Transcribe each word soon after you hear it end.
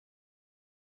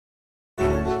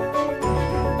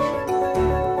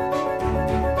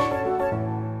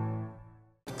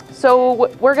So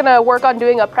we're gonna work on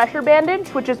doing a pressure bandage,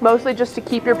 which is mostly just to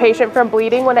keep your patient from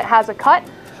bleeding when it has a cut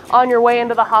on your way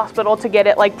into the hospital to get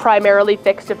it like primarily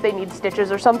fixed if they need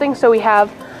stitches or something. So we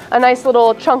have a nice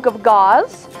little chunk of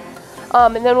gauze.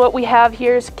 And then what we have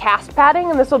here is cast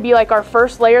padding, and this will be like our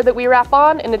first layer that we wrap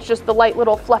on, and it's just the light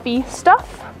little fluffy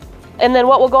stuff. And then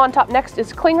what will go on top next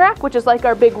is cling wrap, which is like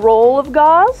our big roll of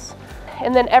gauze.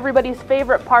 And then everybody's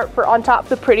favorite part for on top,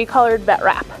 the pretty colored vet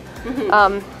wrap.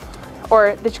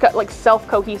 Or they just got like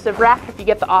self-cohesive wrap if you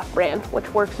get the off-brand,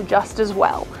 which works just as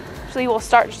well. So we'll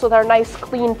start just with our nice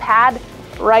clean pad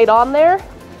right on there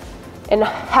and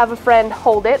have a friend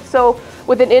hold it. So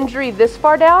with an injury this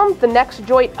far down, the next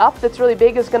joint up that's really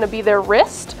big is gonna be their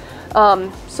wrist.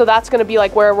 So that's gonna be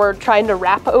like where we're trying to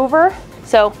wrap over.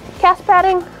 So cast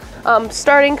padding,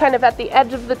 starting kind of at the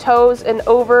edge of the toes and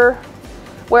over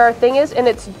where our thing is, and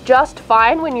it's just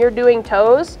fine when you're doing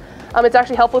toes. It's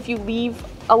actually helpful if you leave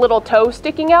a little toe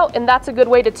sticking out, and that's a good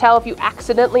way to tell if you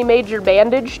accidentally made your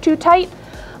bandage too tight.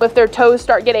 If their toes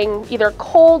start getting either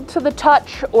cold to the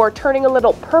touch or turning a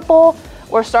little purple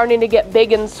or starting to get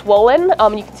big and swollen,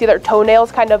 you can see their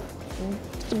toenails kind of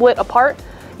split apart,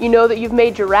 you know that you've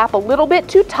made your wrap a little bit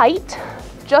too tight,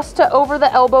 just to over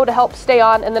the elbow to help stay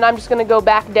on. And then I'm just gonna go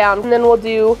back down, and then we'll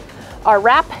do our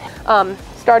wrap,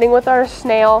 starting with our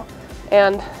snail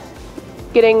and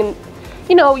getting,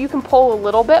 you know, you can pull a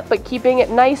little bit, but keeping it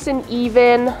nice and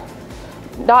even,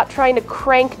 not trying to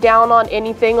crank down on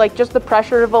anything. Like just the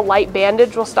pressure of a light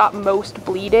bandage will stop most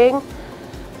bleeding.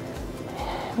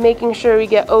 Making sure we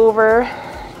get over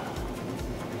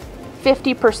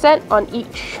 50% on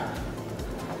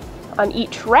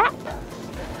each wrap.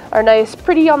 Our nice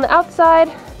pretty on the outside.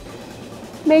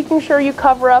 Making sure you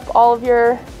cover up all of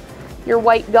your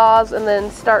white gauze and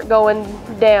then start going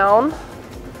down.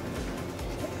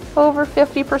 Over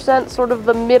 50%, sort of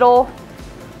the middle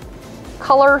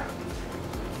color.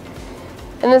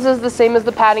 And this is the same as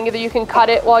the padding. Either you can cut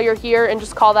it while you're here and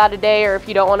just call that a day, or if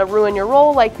you don't want to ruin your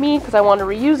roll like me, because I want to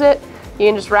reuse it, you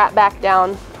can just wrap back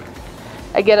down.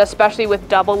 Again, especially with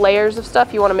double layers of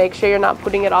stuff, you want to make sure you're not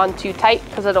putting it on too tight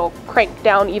because it'll crank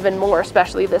down even more,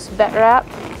 especially this vet wrap.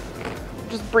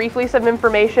 Just briefly, some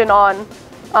information on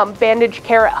bandage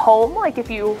care at home. Like if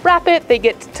you wrap it, they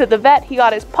get to the vet, he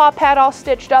got his paw pad all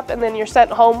stitched up, and then you're sent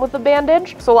home with a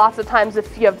bandage. So lots of times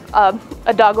if you have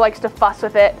a dog likes to fuss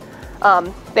with it,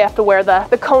 they have to wear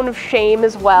the cone of shame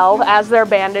as well as their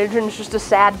bandage, and it's just a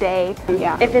sad day.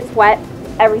 Yeah. If it's wet,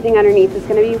 everything underneath is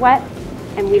going to be wet,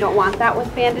 and we don't want that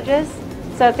with bandages.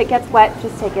 So if it gets wet,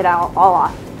 just take it all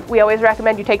off. We always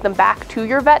recommend you take them back to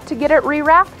your vet to get it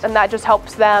rewrapped, and that just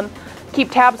helps them keep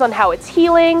tabs on how it's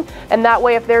healing, and that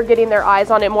way if they're getting their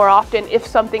eyes on it more often if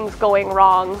something's going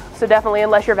wrong. So definitely,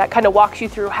 unless your vet kind of walks you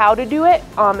through how to do it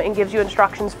and gives you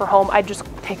instructions for home, I'd just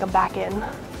take them back in.